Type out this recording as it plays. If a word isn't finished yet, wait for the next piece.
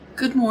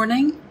Good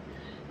morning.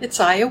 It's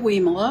Aya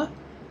Wimala,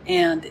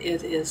 and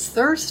it is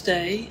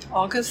Thursday,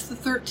 August the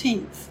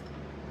 13th.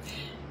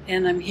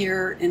 And I'm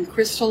here in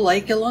Crystal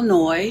Lake,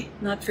 Illinois,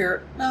 not very,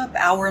 an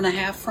hour and a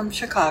half from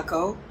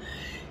Chicago,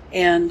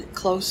 and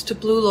close to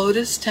Blue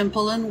Lotus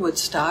Temple in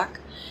Woodstock.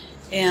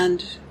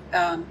 And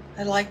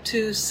I'd like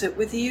to sit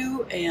with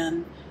you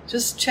and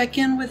just check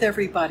in with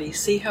everybody,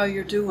 see how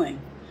you're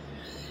doing.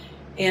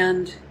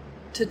 And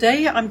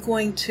today I'm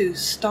going to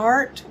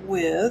start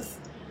with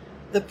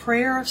the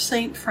prayer of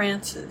St.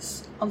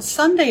 Francis. On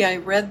Sunday I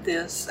read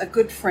this. A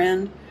good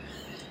friend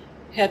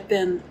had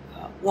been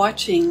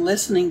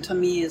listening to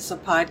me as a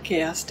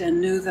podcast and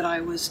knew that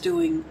I was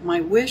doing my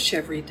wish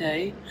every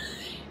day.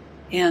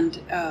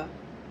 And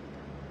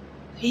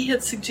he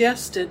had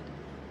suggested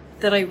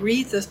that I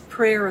read the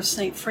prayer of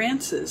St.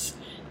 Francis.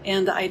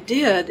 And I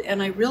did,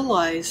 and I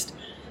realized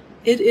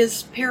it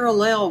is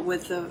parallel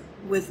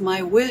with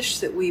my wish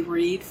that we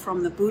read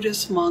from the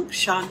Buddhist monk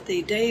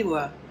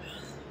Shantideva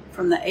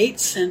from the 8th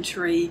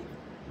century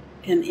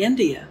in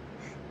India.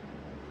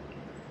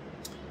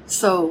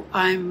 So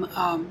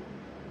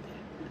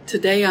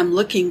today I'm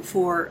looking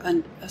for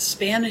a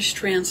Spanish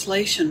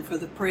translation for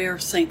the prayer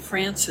of St.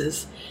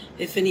 Francis.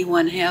 If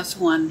anyone has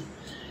one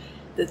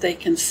that they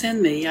can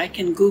send me, I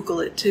can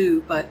Google it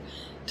too. But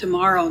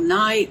tomorrow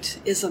night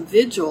is a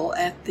vigil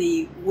at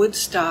the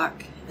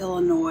Woodstock,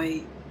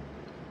 Illinois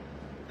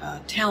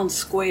town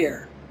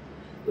square,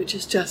 which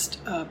is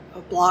just a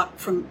block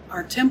from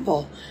our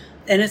temple.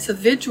 And it's a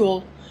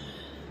vigil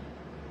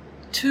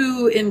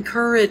to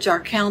encourage our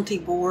county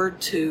board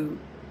to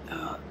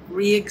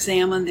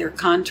re-examine their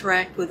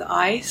contract with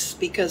ICE,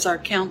 because our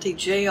county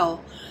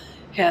jail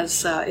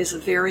is a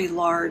very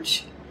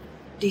large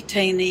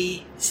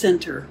detainee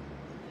center.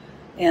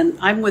 And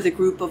I'm with a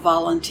group of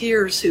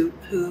volunteers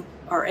who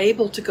are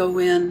able to go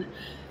in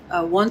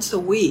once a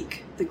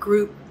week. The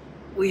group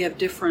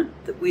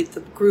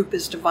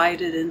is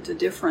divided into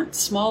different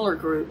smaller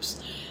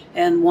groups.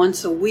 And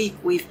once a week,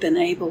 we've been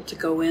able to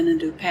go in and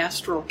do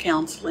pastoral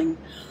counseling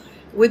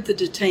with the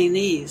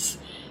detainees.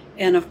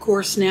 And of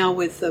course, now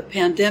with the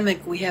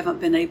pandemic, we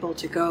haven't been able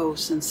to go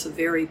since the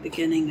very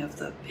beginning of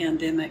the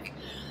pandemic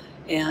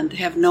and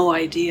have no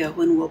idea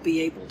when we'll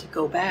be able to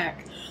go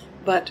back.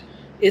 But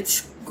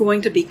it's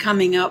going to be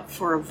coming up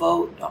for a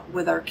vote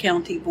with our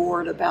county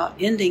board about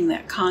ending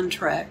that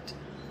contract.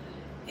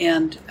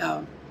 And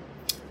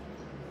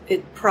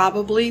it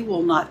probably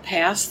will not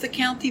pass the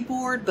county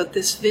board, but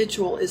this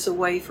vigil is a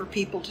way for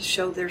people to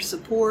show their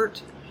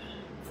support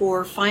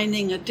for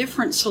finding a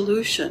different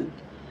solution,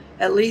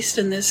 at least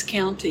in this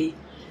county,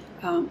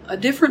 a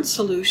different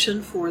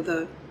solution for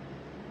the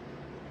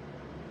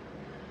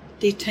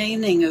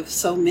detaining of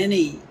so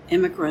many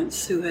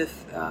immigrants who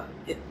have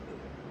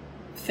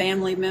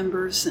family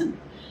members, and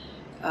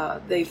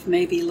they've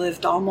maybe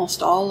lived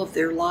almost all of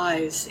their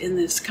lives in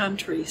this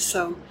country,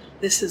 so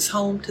this is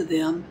home to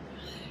them.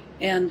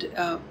 And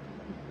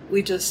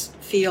we just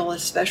feel,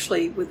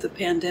 especially with the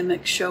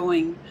pandemic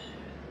showing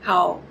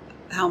how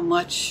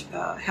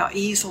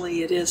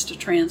easily it is to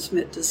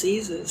transmit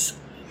diseases,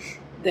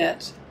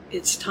 that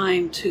it's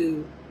time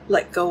to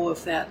let go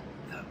of that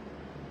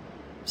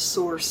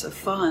source of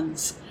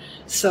funds.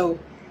 So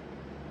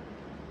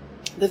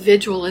the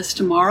vigil is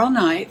tomorrow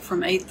night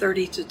from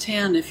 8:30 to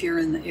 10 if you're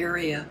in the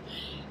area,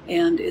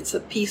 and it's a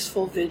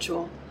peaceful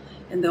vigil.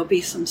 And there'll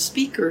be some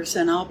speakers,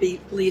 and I'll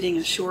be leading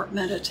a short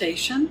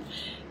meditation,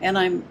 and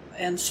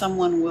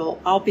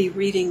I'll be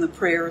reading the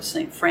prayer of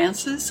St.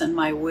 Francis and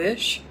my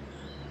wish,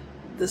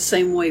 the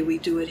same way we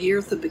do it here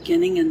at the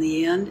beginning and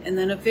the end, and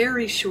then a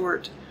very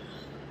short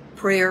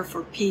prayer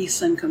for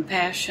peace and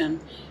compassion,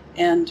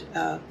 and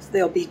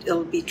it'll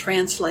be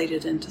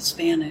translated into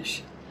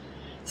Spanish.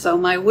 So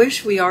my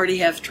wish we already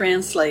have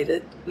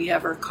translated. We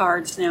have our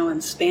cards now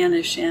in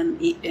Spanish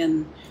and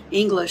in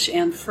English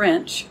and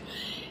French.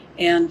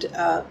 And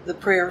the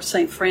prayer of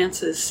St.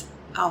 Francis,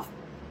 I'll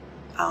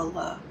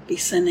be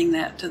sending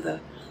that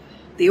to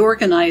the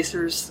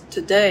organizers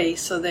today,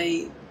 so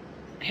they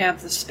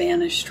have the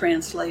Spanish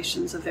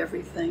translations of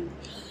everything.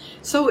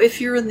 So if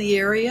you're in the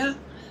area,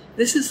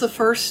 this is the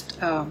first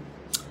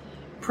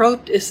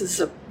this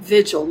is a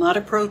vigil, not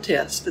a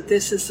protest, but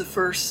this is the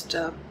first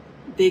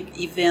big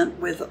event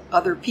with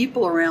other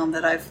people around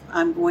that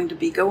I'm going to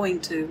be going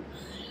to.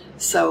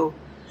 So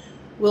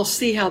we'll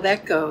see how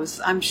that goes.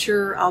 I'm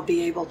sure I'll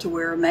be able to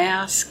wear a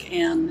mask,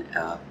 and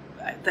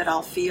that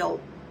I'll feel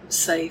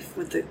safe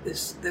with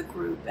the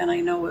group, and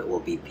I know it will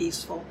be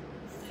peaceful.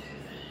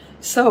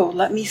 So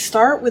let me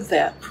start with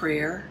that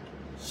prayer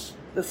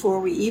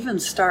before we even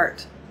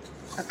start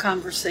a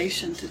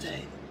conversation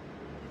today.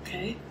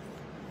 Okay?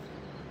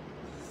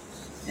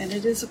 And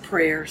it is a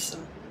prayer, so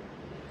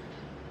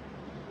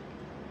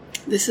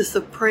this is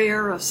the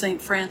prayer of St.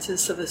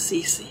 Francis of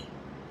Assisi.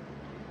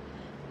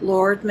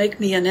 Lord, make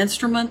me an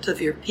instrument of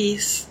your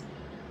peace.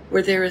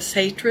 Where there is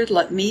hatred,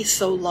 let me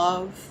sow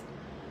love.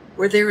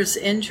 Where there is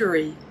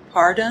injury,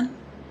 pardon.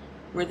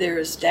 Where there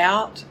is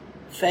doubt,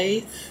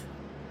 faith.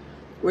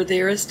 Where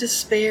there is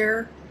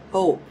despair,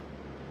 hope.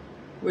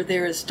 Where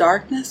there is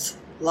darkness,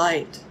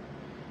 light.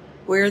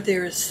 Where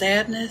there is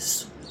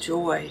sadness,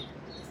 joy.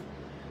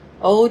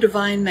 O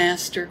Divine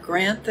Master,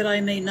 grant that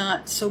I may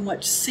not so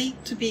much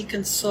seek to be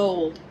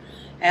consoled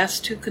as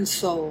to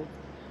console,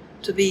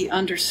 to be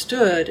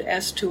understood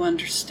as to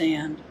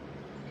understand,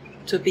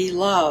 to be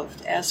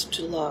loved as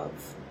to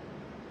love.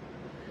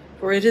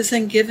 For it is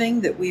in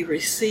giving that we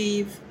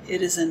receive,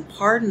 it is in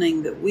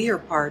pardoning that we are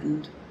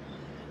pardoned,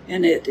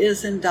 and it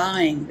is in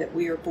dying that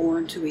we are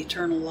born to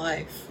eternal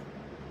life.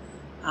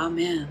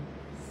 Amen.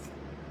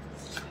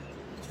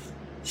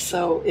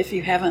 So if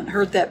you haven't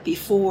heard that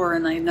before,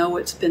 and I know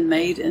it's been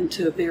made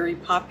into very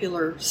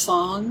popular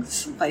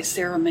songs by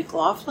Sarah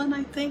McLachlan,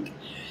 I think,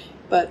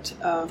 but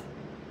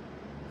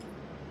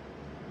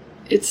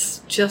it's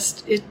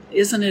just,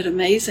 isn't it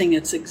amazing?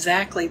 It's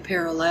exactly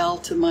parallel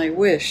to my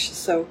wish.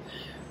 So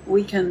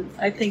we can,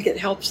 I think it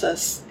helps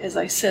us, as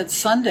I said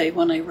Sunday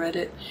when I read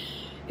it,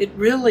 it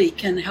really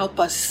can help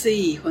us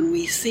see, when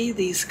we see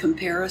these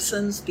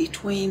comparisons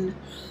between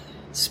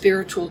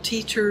spiritual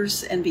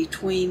teachers and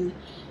between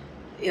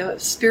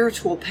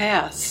spiritual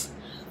paths,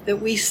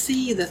 that we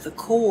see that the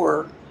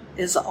core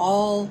is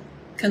all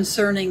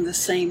concerning the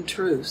same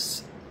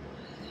truths.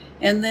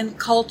 And then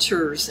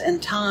cultures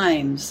and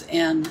times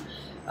and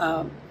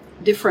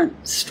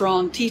different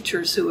strong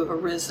teachers who have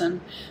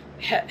arisen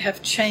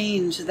have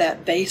changed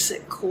that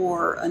basic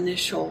core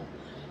initial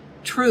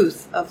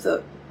truth of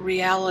the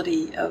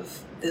reality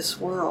of this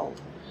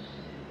world.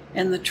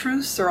 And the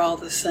truths are all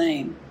the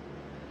same.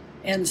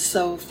 And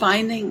so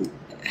finding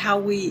how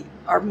we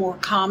are more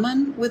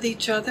common with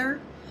each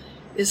other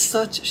is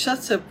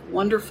such a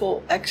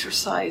wonderful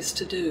exercise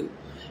to do,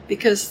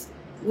 because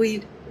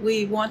we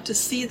want to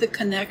see the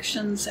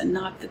connections and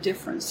not the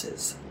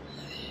differences.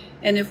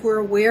 And if we're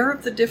aware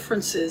of the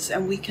differences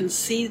and we can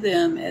see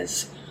them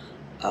as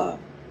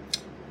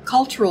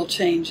cultural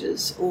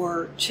changes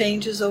or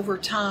changes over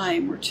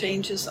time or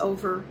changes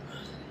over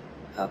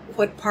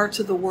what parts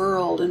of the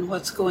world and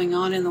what's going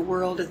on in the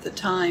world at the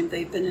time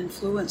they've been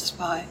influenced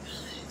by,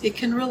 it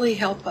can really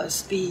help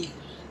us be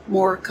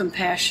more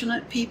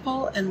compassionate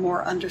people and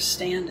more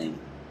understanding.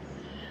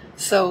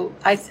 So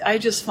I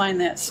just find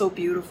that so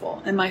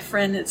beautiful. And my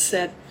friend had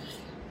said,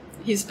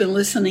 he's been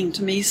listening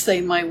to me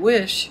say my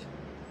wish,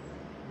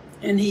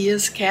 and he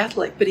is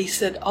Catholic, but he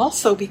said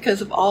also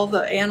because of all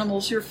the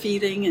animals you're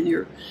feeding and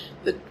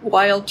the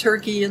wild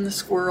turkey and the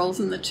squirrels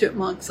and the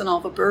chipmunks and all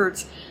the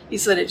birds, he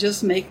said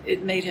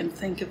it made him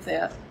think of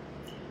that.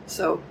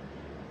 So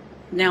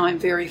now I'm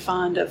very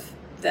fond of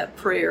that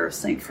prayer of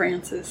St.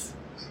 Francis.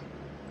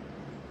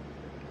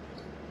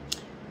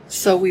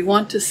 So we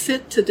want to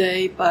sit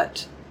today,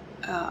 but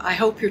I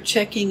hope you're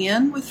checking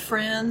in with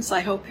friends. I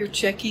hope you're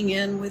checking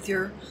in with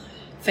your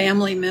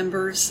family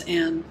members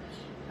and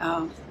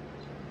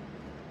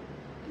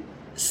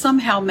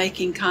somehow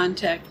making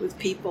contact with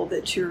people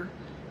that you're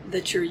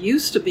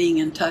used to being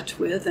in touch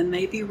with, and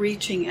maybe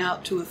reaching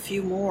out to a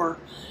few more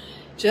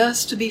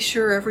just to be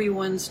sure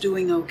everyone's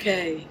doing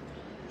okay.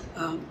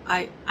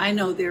 I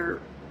know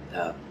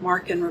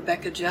Mark and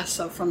Rebecca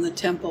Gesso from the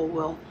temple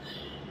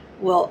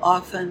will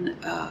often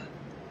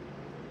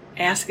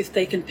ask if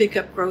they can pick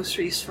up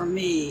groceries for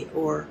me,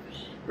 or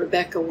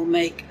Rebecca will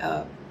make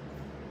a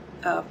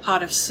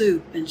pot of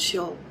soup and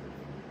she'll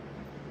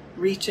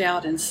reach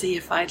out and see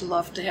if I'd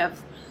love to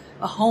have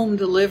a home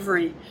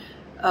delivery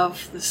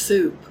of the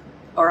soup,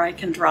 or I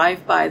can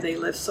drive by, they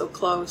live so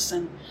close,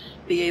 and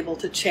be able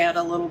to chat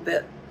a little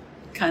bit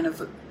kind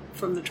of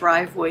from the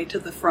driveway to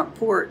the front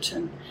porch.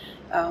 And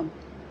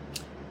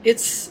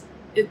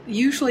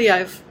usually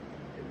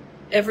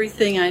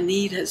everything I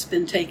need has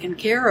been taken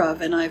care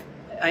of, and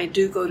I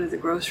do go to the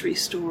grocery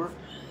store,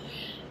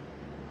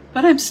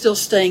 but I'm still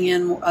staying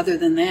in other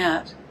than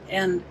that.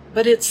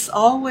 But it's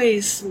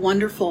always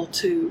wonderful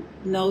to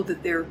know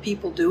that there are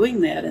people doing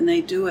that, and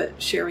they do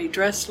it. Sherry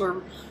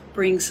Dressler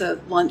brings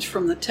a lunch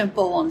from the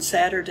temple on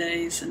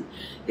Saturdays, and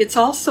it's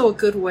also a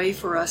good way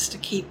for us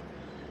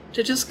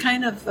to just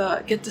kind of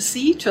get to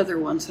see each other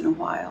once in a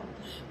while.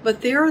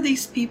 But there are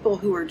these people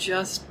who are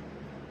just,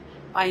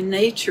 by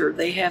nature,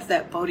 they have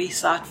that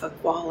bodhisattva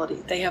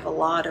quality. They have a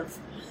lot of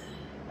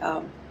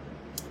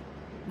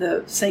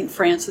the St.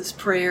 Francis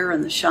prayer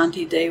and the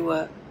Shanti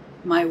Dewa,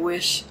 my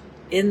wish,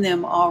 in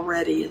them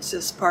already. It's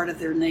just part of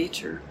their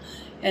nature.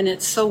 And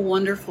it's so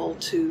wonderful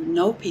to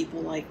know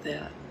people like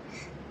that.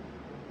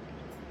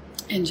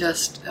 And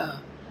just,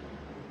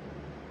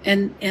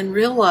 and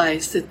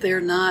realize that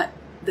they're not,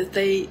 that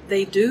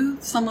they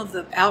do some of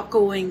the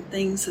outgoing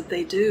things that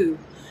they do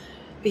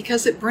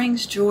because it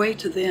brings joy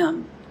to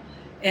them.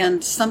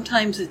 And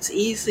sometimes it's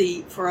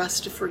easy for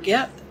us to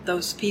forget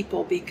those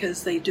people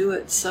because they do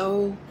it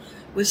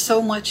with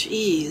so much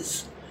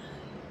ease.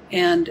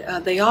 And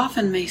they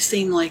often may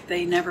seem like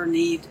they never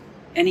need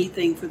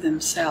anything for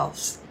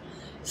themselves.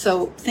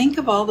 So think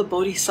of all the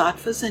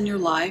bodhisattvas in your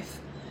life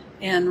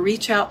and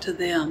reach out to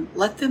them.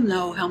 Let them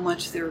know how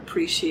much they're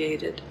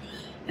appreciated,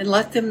 and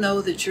let them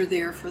know that you're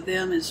there for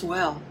them as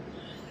well.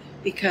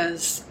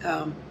 Because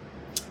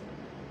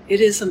it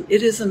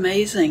is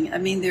amazing. I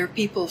mean, there are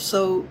people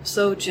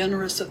so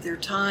generous of their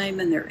time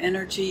and their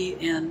energy,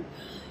 and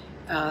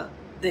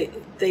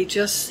they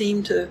just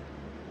seem to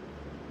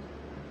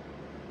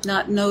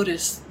not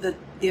notice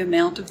the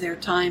amount of their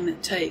time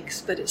it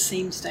takes, but it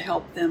seems to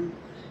help them.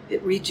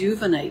 It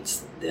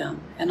rejuvenates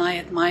them, and I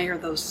admire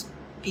those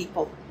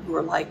people who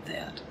are like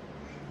that.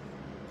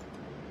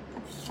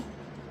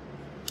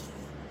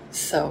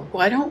 So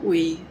why don't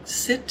we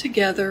sit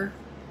together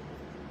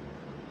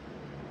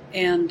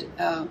and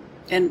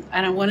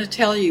I want to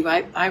tell you,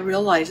 I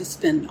realize it's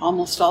been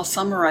almost all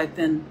summer I've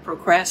been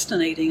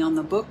procrastinating on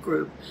the book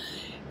group,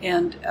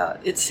 and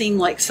it seemed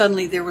like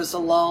suddenly there was a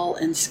lull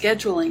in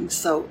scheduling,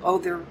 so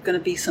there are going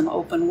to be some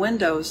open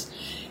windows,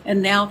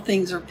 and now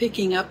things are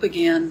picking up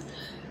again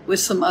with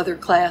some other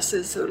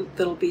classes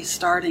that'll be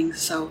starting.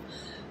 So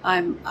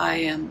I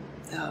am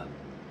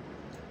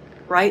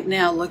right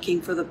now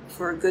looking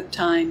for a good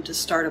time to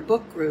start a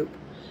book group,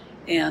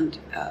 and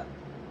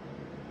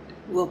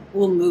we'll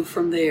move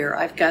from there.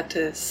 I've got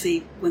to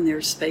see when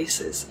there's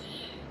spaces,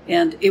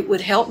 and it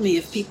would help me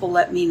if people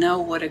let me know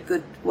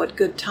what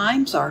good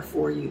times are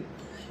for you,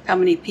 how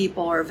many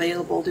people are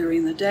available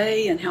during the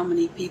day, and how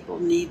many people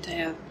need to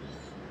have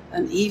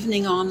an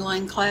evening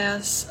online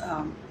class.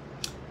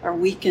 Are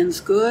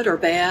weekends good or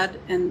bad?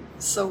 And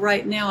so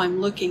right now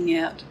I'm looking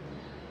at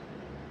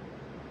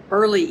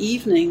early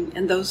evening,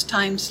 and those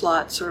time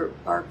slots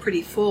are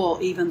pretty full,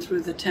 even through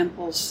the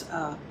temple's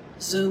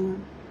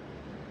Zoom,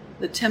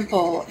 the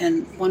temple,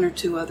 and one or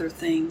two other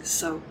things.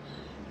 So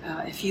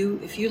if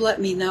you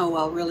let me know,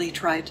 I'll really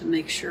try to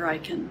make sure I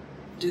can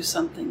do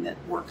something that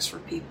works for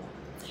people.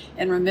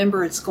 And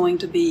remember, it's going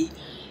to be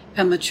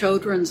Pema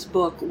Chodron's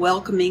book,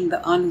 Welcoming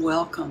the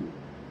Unwelcome.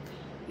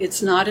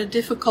 It's not a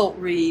difficult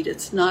read.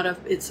 It's a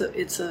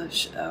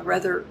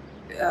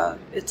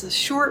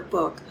short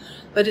book,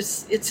 but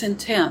it's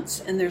intense,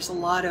 and there's a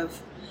lot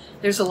of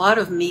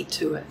meat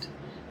to it.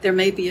 There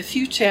may be a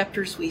few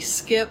chapters we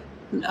skip,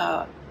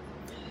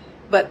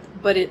 but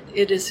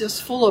it is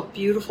just full of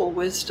beautiful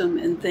wisdom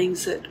and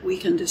things that we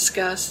can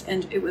discuss.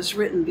 And it was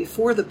written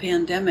before the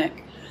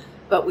pandemic,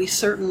 but we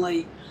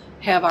certainly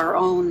have our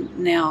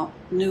own now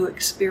new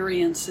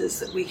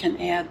experiences that we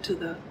can add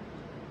to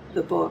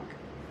the book.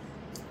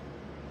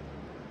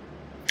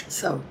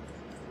 So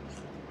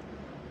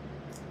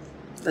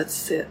let's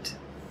sit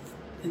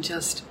and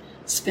just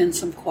spend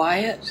some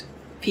quiet,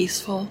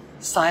 peaceful,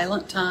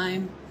 silent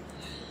time.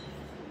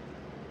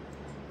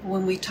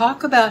 When we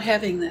talk about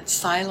having that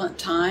silent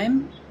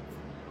time,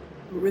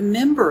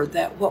 remember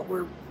that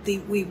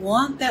we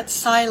want that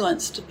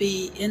silence to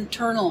be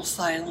internal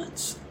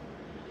silence.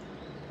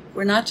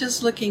 We're not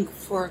just looking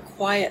for a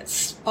quiet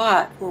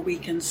spot where we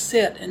can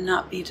sit and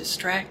not be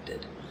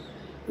distracted.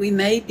 We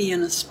may be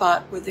in a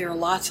spot where there are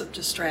lots of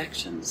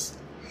distractions.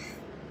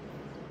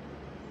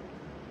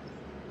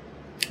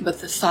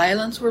 But the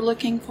silence we're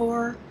looking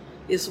for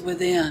is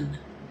within.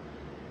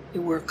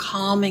 We're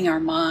calming our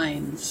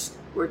minds.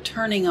 We're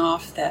turning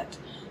off that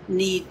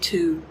need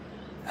to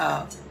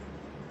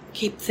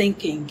keep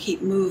thinking,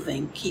 keep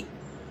moving, keep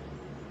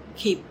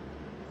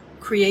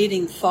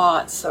creating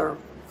thoughts or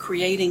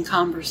creating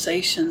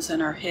conversations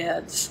in our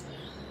heads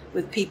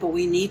with people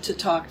we need to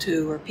talk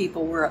to, or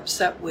people we're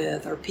upset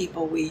with, or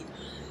people we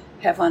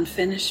have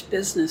unfinished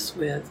business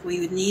with.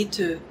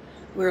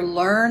 We're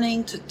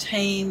learning to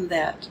tame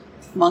that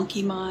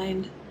monkey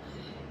mind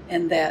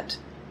and that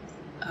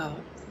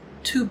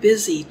too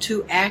busy,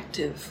 too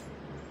active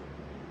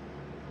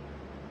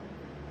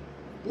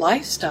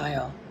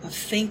lifestyle of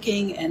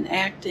thinking and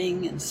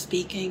acting and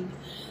speaking.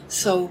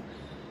 So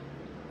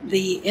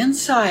the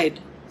inside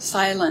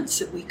silence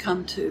that we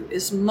come to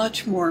is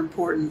much more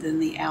important than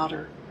the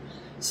outer.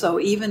 So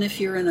even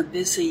if you're in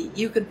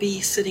you could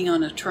be sitting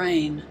on a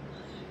train,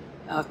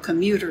 a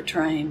commuter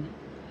train,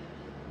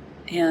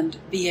 and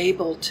be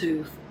able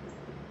to,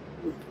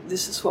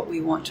 this is what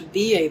we want to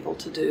be able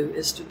to do,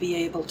 is to be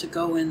able to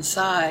go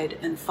inside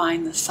and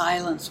find the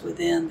silence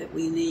within that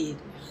we need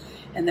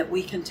and that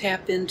we can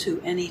tap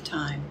into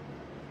anytime.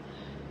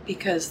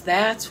 Because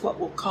that's what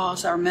will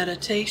cause our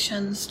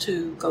meditations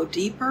to go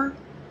deeper,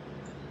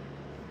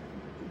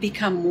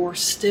 become more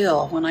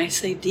still. When I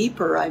say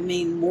deeper, I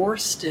mean more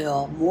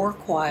still, more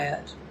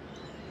quiet.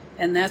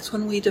 And that's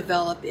when we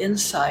develop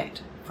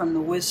insight from the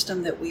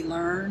wisdom that we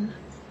learn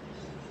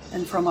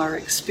and from our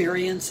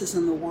experiences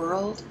in the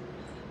world.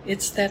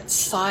 It's that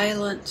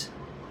silent,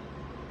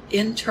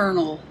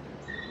 internal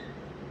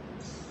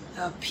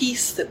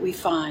peace that we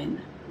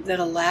find that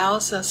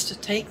allows us to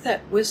take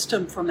that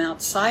wisdom from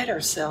outside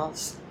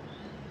ourselves,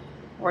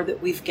 or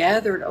that we've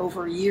gathered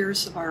over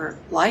years of our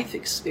life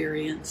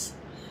experience,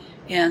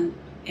 and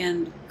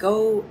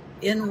go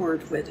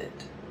inward with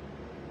it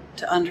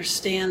to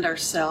understand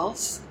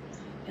ourselves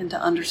and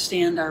to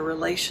understand our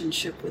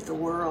relationship with the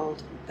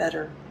world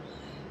better.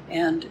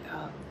 And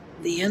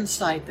the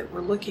insight that we're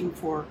looking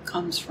for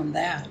comes from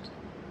that.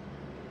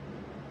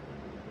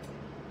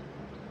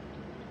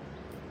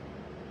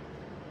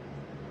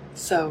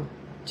 So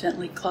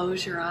gently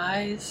close your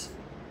eyes.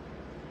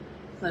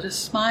 Let a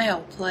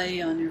smile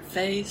play on your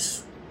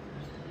face,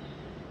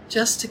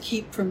 just to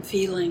keep from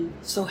feeling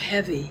so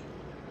heavy,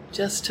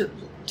 just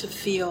to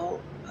feel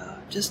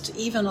just to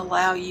even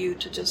allow you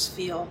to just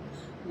feel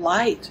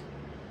light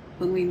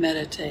when we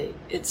meditate.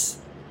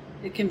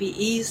 It can be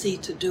easy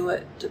to do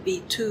it, to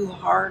be too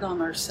hard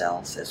on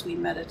ourselves as we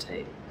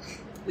meditate.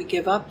 We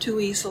give up too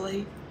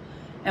easily,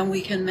 and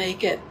we can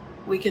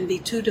be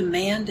too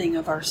demanding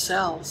of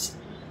ourselves,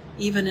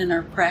 even in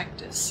our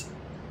practice.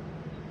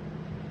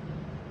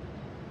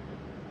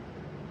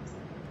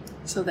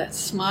 So that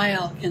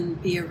smile can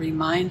be a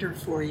reminder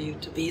for you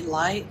to be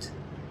light,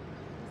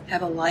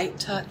 have a light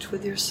touch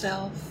with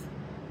yourself.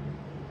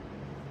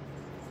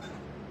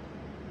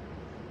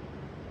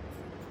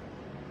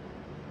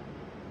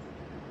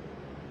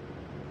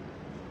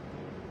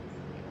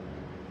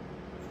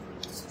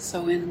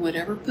 So in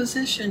whatever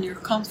position you're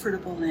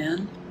comfortable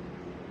in,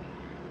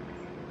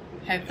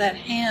 have that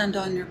hand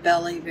on your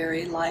belly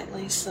very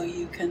lightly so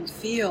you can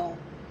feel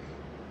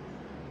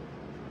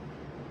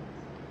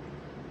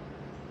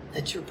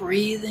that your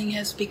breathing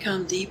has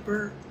become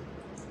deeper.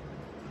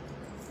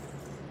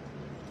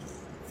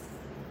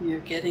 You're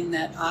getting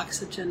that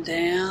oxygen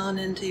down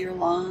into your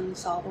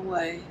lungs all the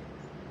way.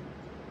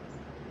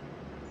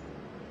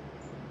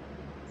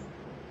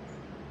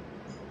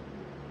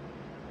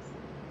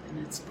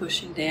 And it's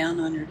pushing down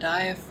on your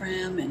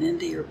diaphragm and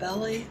into your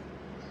belly.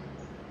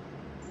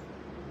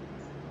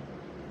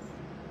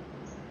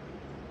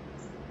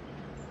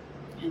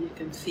 And you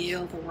can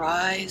feel the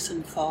rise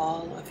and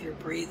fall of your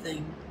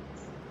breathing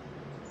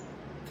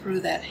through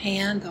that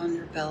hand on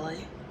your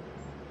belly.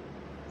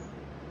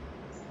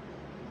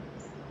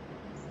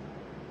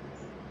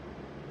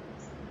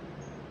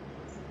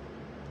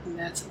 And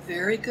that's a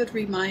very good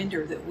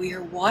reminder that we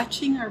are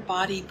watching our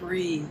body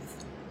breathe.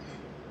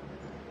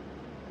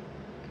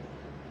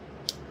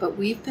 But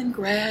we've been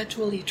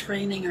gradually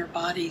training our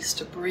bodies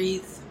to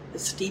breathe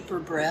this deeper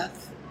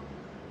breath.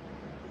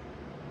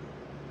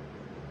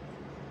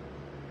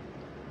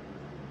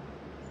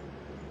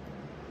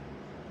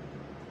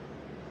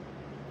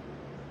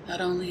 Not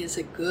only is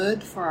it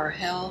good for our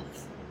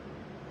health,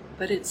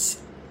 but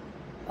it's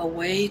a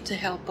way to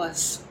help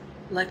us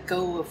let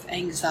go of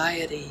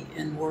anxiety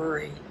and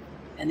worry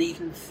and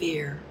even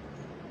fear.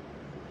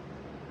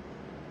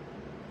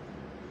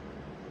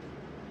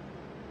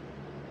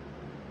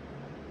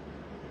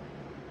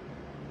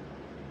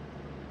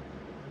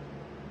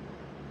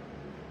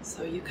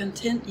 So you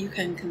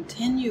can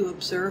continue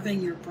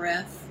observing your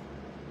breath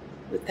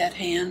with that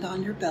hand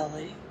on your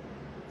belly.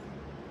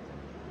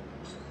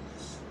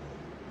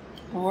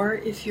 Or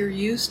if you're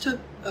used to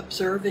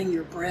observing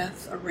your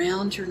breath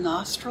around your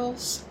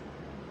nostrils,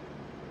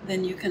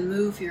 then you can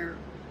move your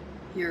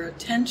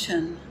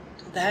attention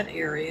to that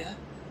area.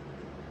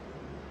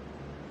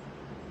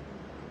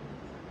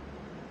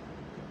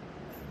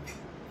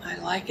 I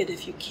like it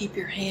if you keep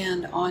your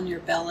hand on your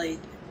belly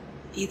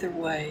either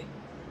way.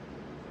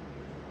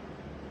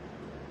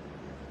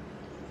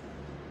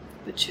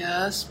 But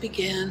just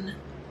begin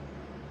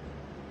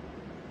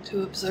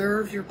to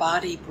observe your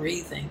body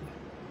breathing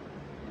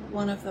at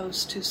one of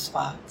those two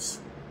spots.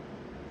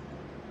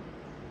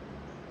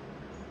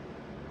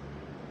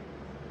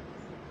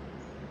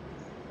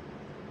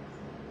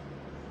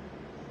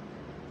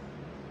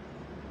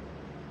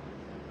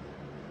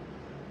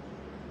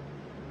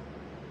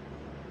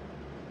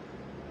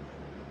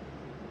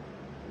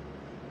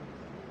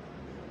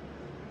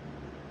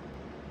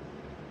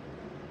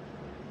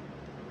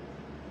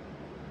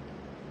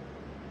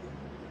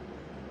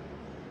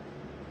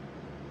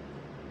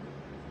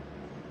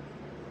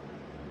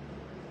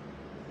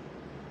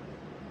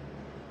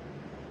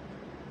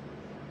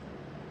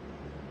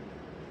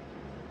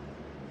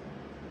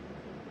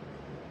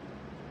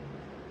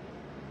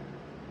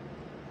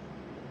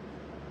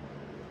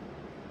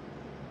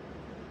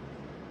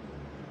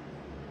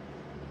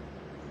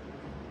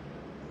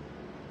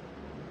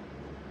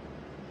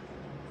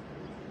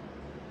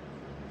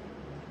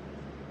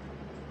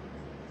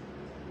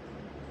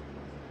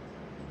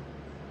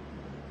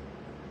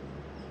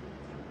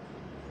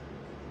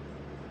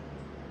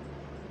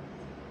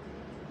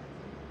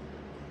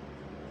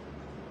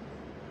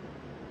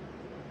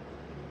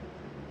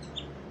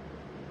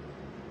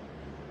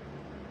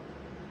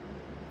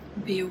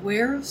 Be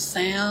aware of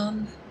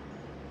sound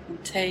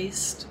and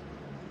taste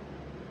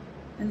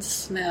and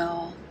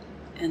smell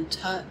and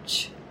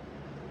touch.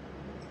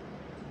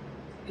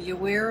 Be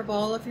aware of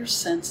all of your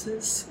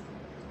senses.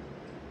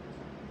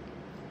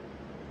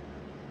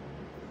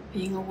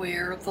 Being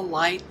aware of the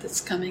light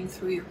that's coming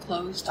through your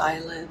closed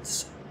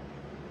eyelids.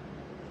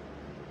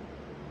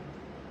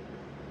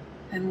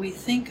 And we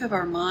think of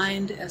our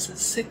mind as a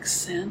sixth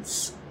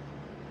sense.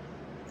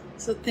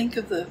 So think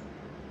of the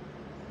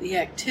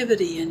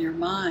activity in your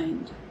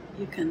mind.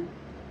 You can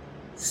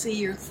see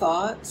your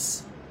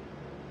thoughts.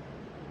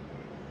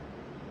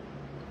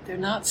 They're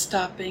not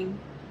stopping,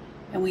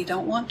 and we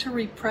don't want to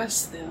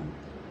repress them.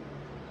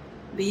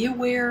 Be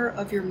aware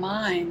of your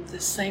mind the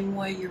same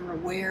way you're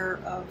aware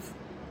of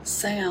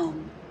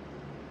sound.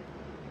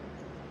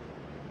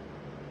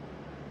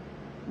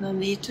 No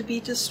need to be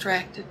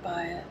distracted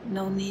by it.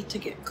 No need to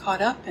get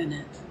caught up in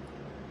it.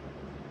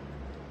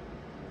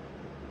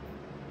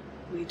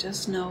 We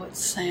just know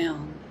it's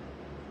sound.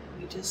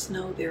 We just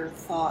know there are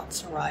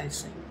thoughts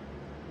arising.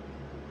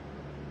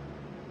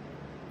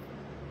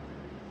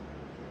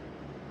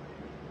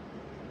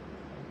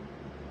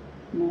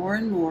 More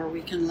and more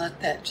we can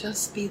let that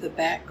just be the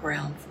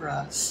background for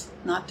us,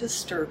 not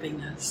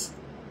disturbing us.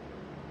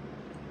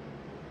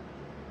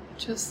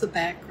 Just the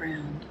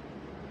background.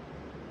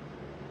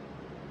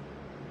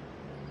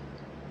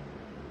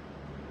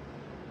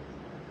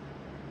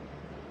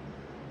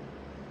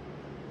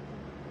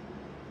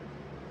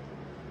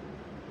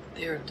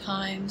 There are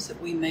times that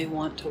we may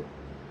want to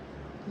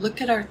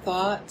look at our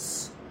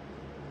thoughts,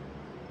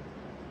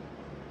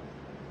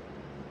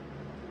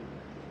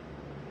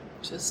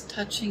 just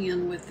touching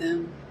in with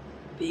them,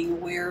 being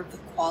aware of the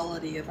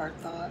quality of our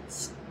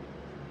thoughts.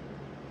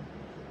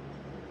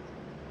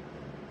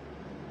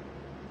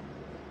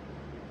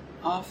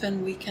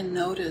 Often we can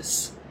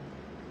notice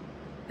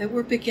that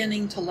we're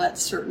beginning to let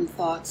certain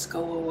thoughts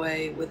go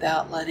away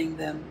without letting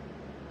them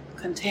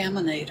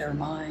contaminate our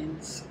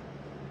minds.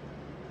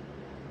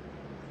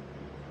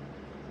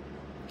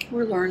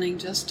 We're learning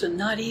just to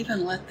not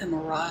even let them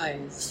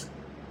arise.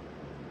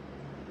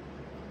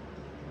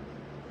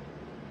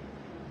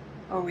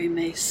 Or we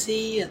may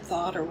see a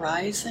thought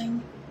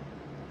arising,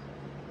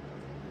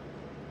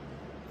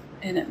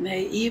 and it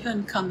may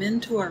even come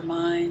into our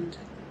mind,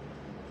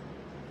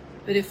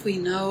 but if we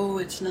know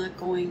it's not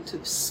going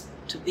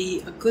to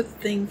be a good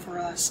thing for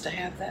us to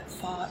have that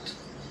thought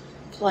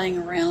playing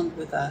around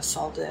with us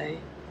all day,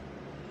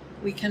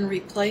 we can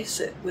replace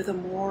it with a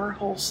more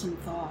wholesome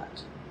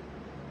thought.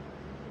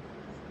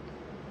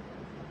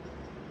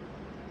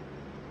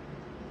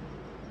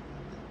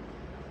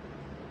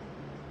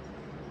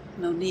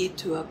 No need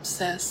to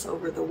obsess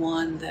over the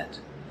one that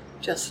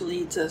just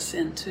leads us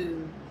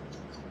into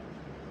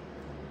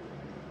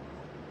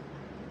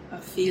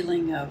a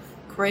feeling of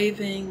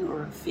craving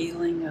or a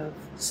feeling of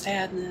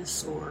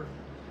sadness or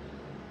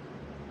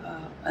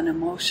an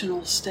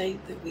emotional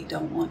state that we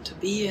don't want to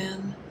be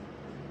in.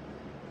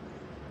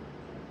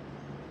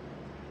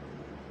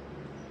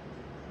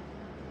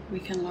 We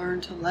can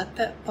learn to let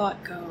that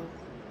thought go.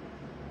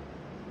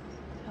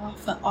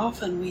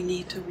 Often we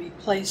need to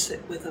replace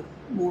it with a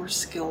more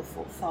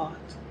skillful thought.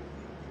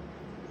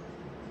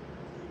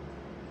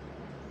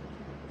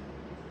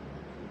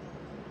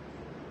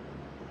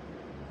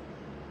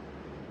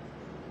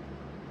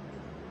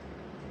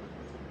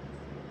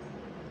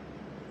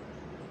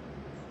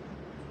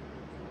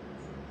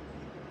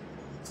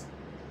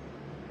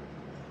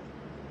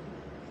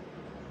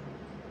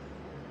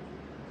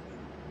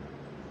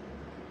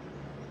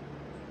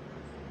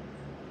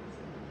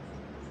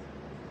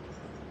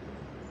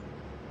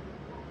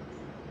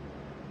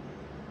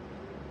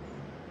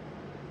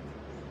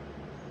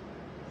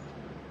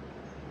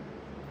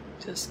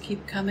 Just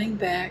keep coming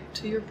back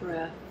to your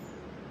breath.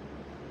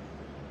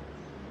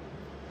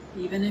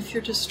 Even if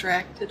you're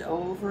distracted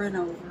over and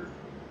over,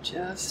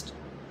 just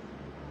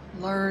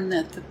learn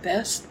that the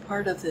best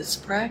part of this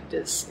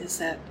practice is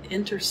that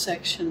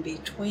intersection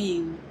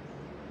between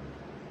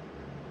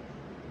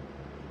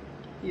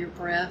your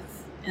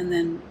breath and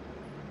then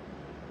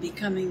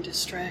becoming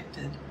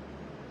distracted.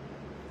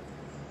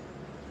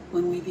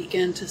 When we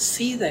begin to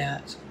see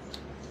that,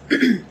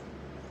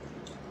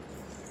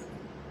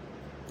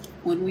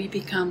 when we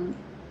become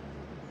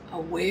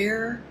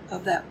aware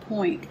of that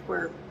point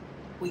where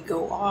we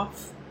go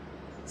off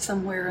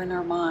somewhere in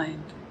our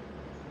mind,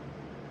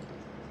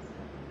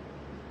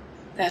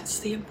 that's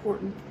the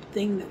important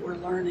thing that we're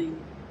learning.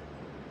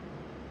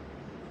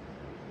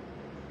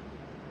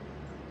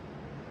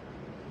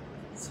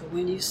 So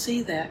when you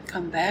see that,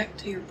 come back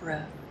to your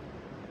breath.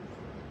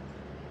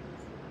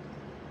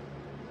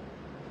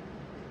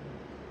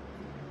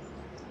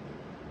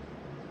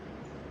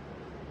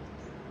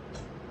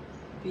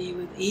 Be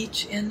with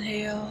each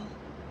inhale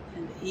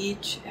and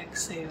each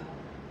exhale.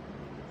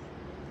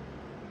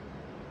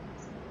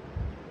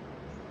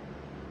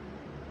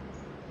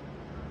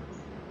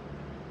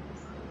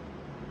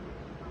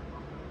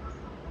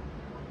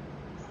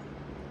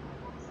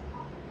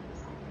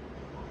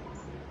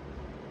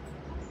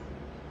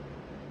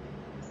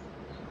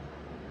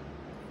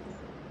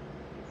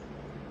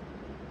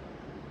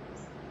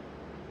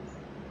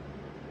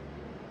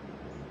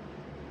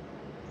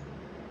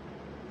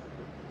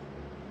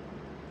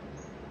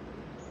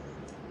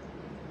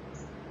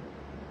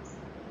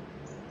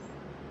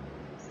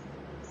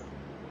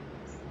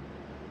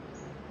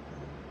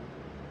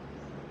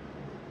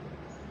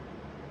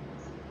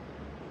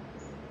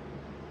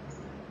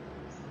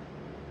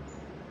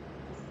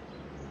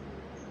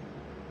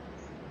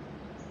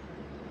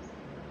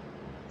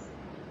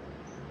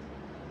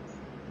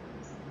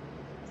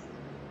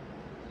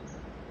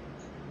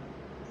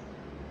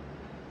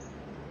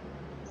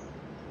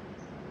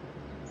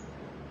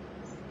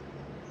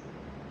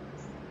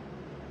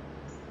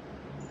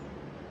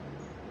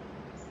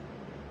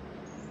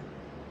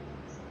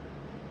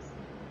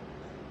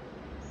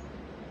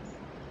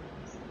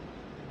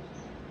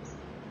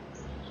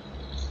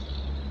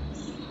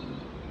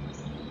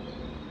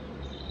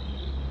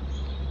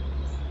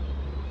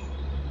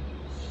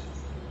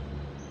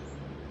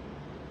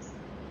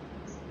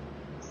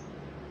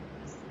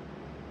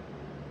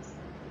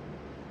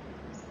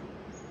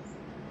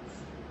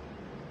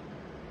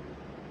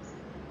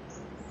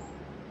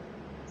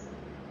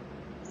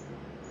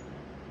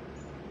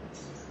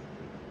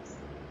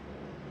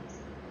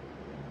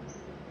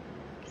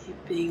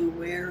 Keep being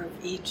aware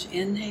of each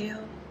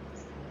inhale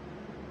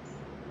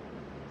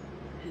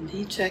and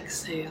each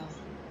exhale.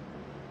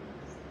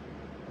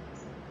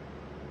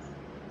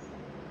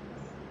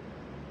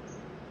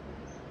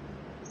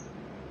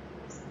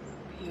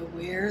 Be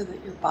aware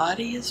that your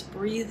body is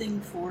breathing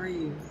for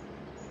you.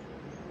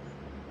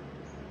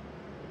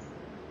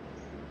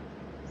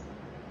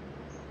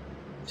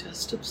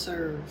 Just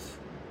observe.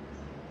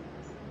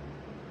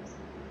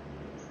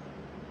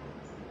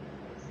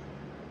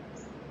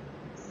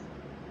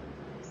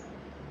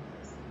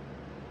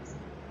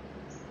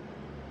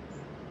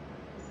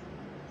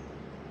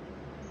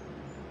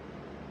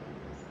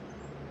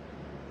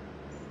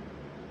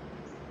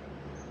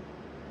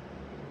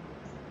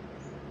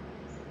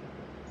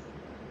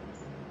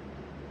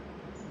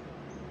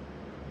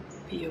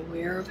 Be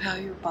aware of how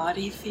your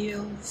body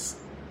feels.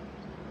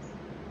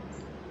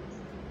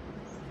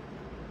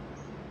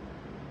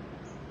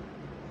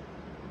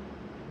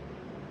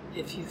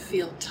 If you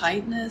feel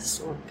tightness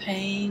or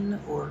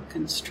pain or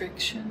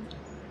constriction,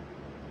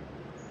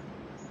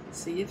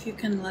 see if you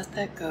can let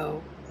that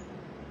go.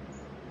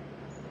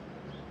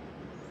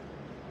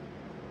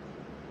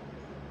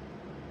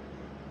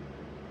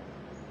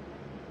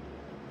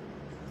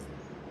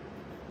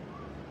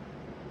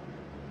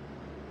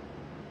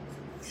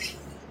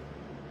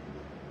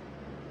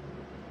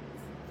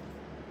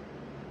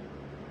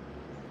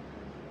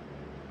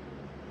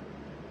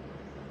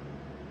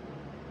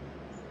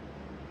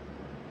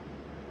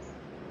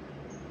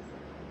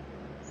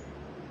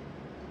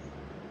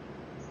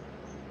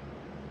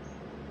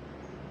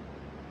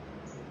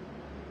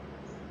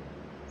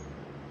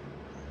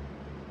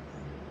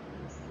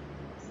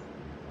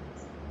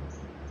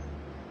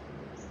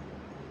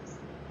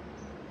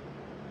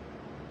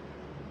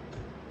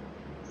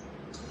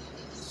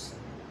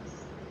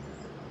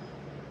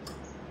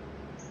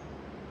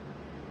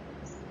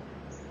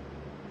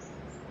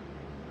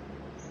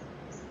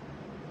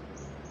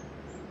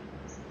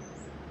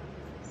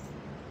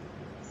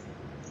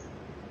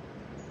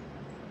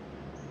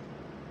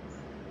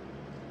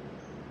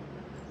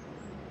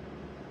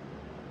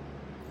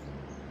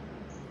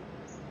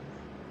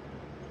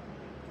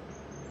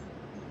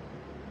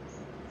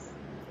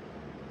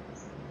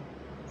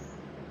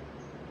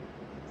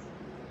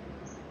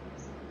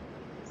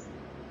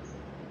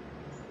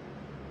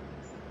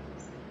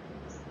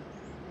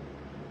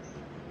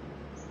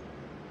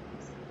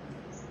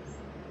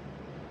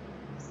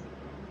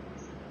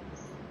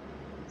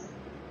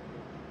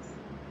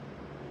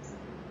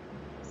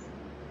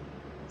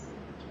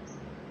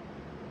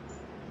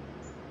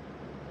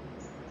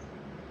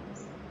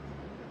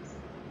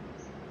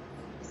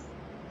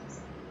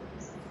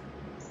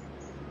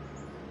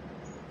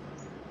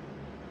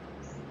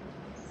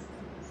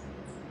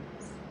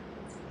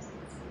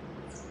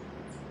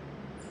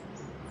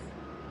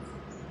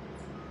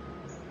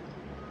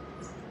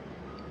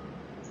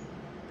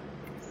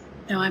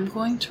 Now I'm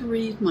going to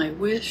read my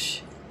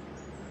wish,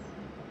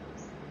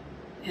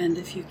 and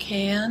if you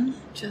can,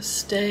 just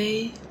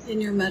stay in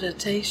your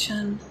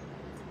meditation.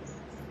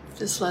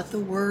 Just let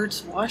the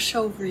words wash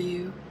over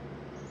you,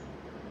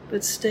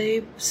 but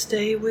stay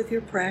with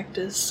your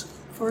practice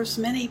for as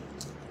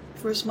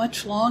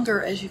much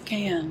longer as you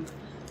can.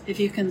 If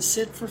you can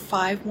sit for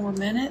 5 more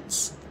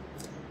minutes,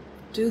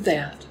 do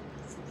that,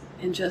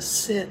 and just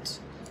sit,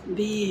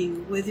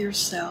 being with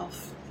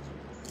yourself.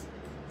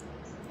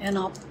 And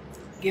I'll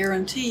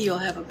guarantee you'll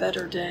have a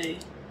better day.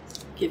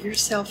 Give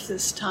yourself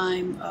this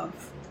time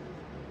of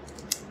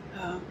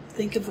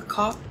think of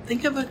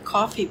a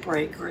coffee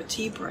break or a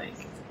tea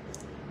break.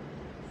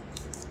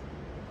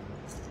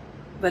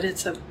 But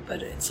it's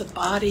a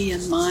body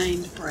and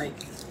mind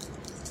break.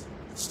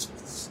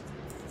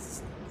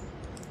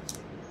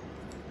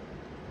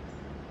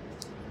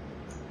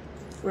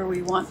 Where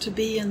we want to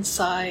be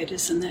inside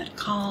is in that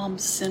calm,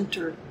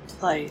 centered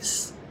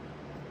place.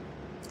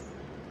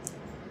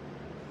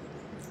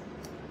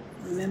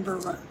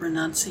 Remember,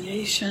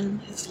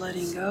 renunciation is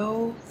letting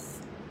go.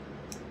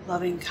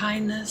 Loving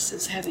kindness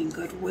is having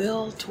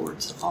goodwill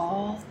towards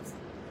all.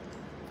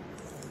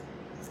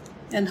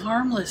 And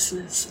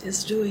harmlessness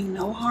is doing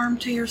no harm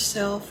to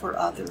yourself or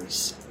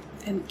others.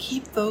 And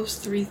keep those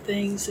 3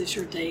 things as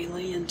your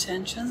daily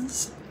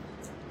intentions,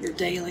 your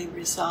daily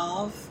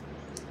resolve,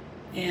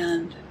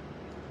 and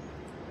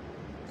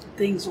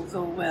things will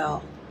go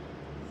well.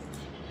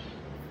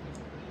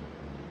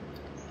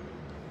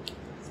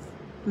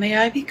 May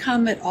I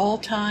become at all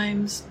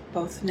times,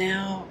 both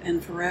now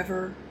and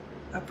forever,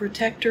 a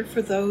protector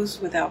for those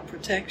without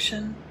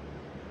protection,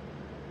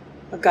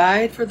 a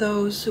guide for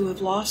those who have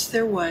lost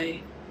their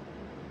way,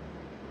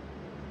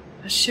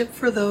 a ship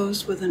for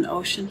those with an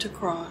ocean to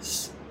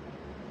cross,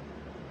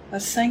 a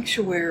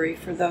sanctuary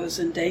for those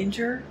in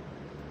danger,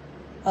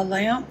 a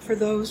lamp for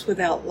those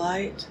without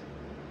light,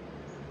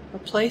 a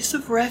place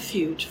of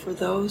refuge for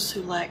those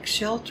who lack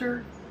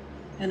shelter,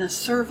 and a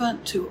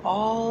servant to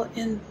all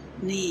in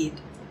need.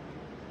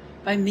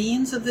 By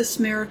means of this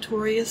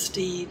meritorious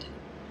deed,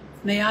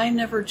 may I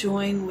never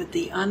join with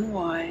the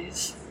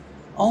unwise,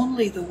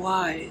 only the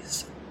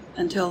wise,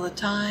 until the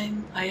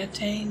time I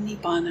attain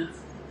Nibbana.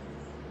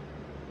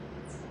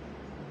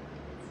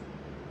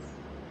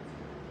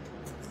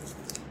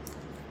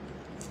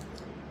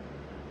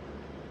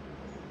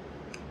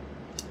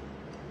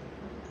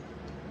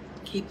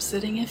 Keep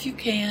sitting if you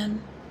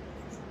can.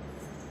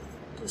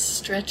 Just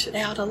stretch it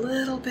out a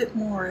little bit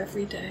more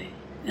every day,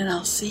 and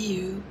I'll see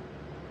you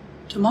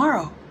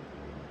tomorrow.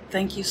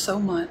 Thank you so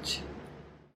much.